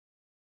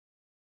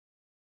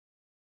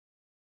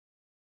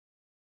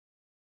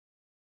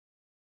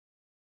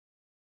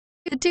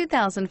The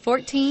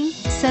 2014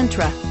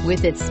 Sentra.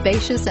 With its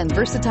spacious and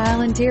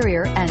versatile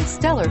interior and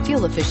stellar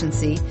fuel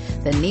efficiency,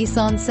 the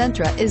Nissan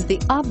Sentra is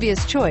the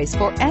obvious choice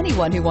for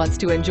anyone who wants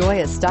to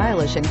enjoy a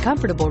stylish and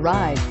comfortable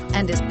ride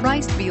and is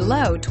priced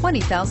below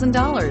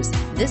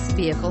 $20,000. This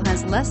vehicle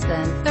has less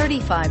than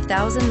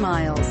 35,000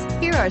 miles.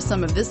 Here are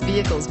some of this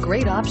vehicle's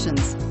great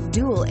options: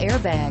 dual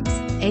airbags,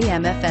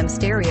 AM/FM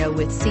stereo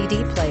with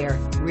CD player,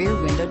 rear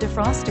window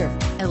defroster,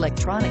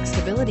 electronic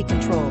stability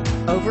control,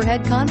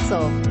 overhead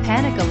console,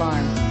 panic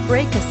alarm,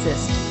 brake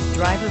assist,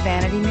 driver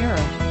vanity mirror,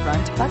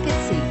 front bucket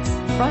seats,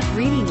 front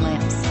reading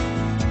lamps.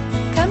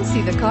 Come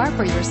see the car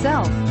for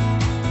yourself.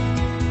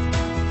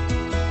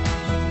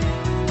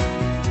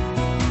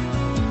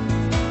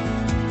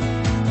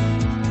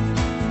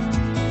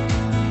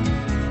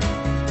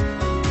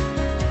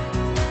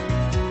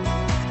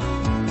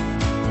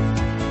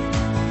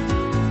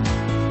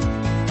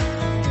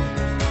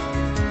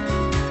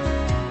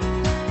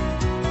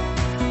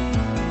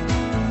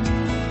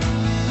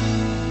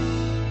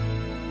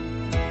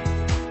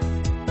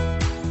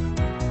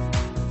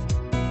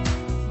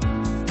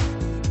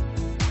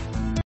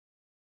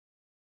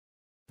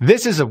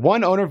 This is a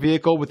one-owner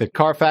vehicle with a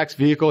Carfax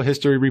Vehicle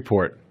History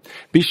Report.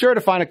 Be sure to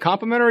find a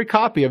complimentary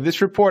copy of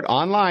this report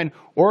online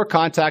or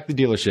contact the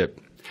dealership.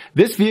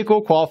 This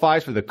vehicle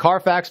qualifies for the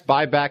Carfax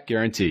Buyback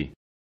Guarantee.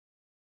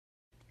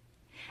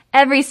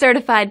 Every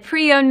certified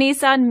pre-owned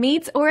Nissan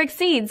meets or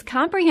exceeds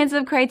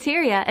comprehensive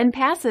criteria and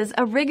passes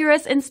a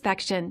rigorous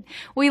inspection.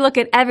 We look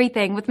at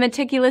everything with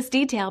meticulous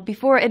detail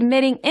before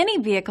admitting any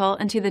vehicle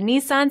into the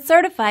Nissan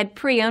Certified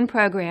Pre-Owned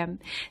program.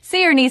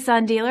 See your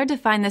Nissan dealer to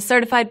find the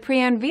certified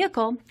pre-owned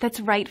vehicle that's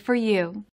right for you.